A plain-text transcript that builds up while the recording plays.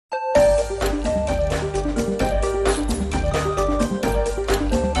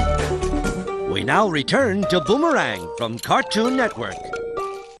We now return to Boomerang from Cartoon Network.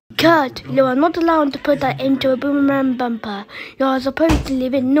 Kurt, you are not allowed to put that into a boomerang bumper. You are supposed to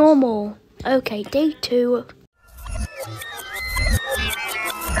leave it normal. Okay, take 2.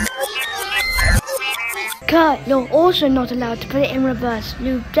 Kurt, you're also not allowed to put it in reverse.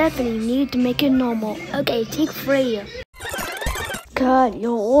 You definitely need to make it normal. Okay, take 3. Kurt,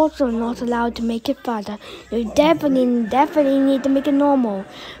 you're also not allowed to make it fatter. You definitely need to make it normal.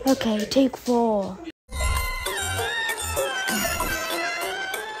 Okay, take 4.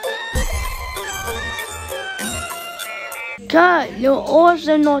 Kurt, you're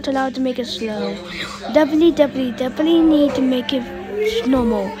also not allowed to make it slow. Definitely need to make it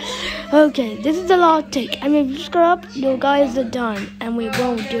normal. Okay, this is the last take. And if you screw up, you guys are done. And we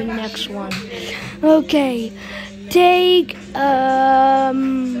won't do the next one. Okay, take 5,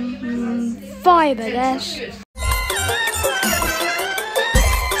 I guess.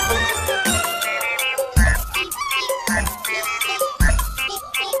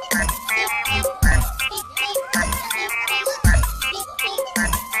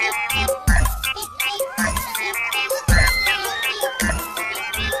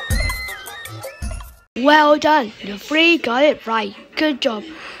 Well done, the 3 got it right. Good job.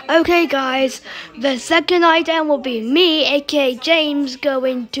 Okay guys, the second item will be me, aka James,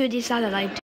 going to the satellite.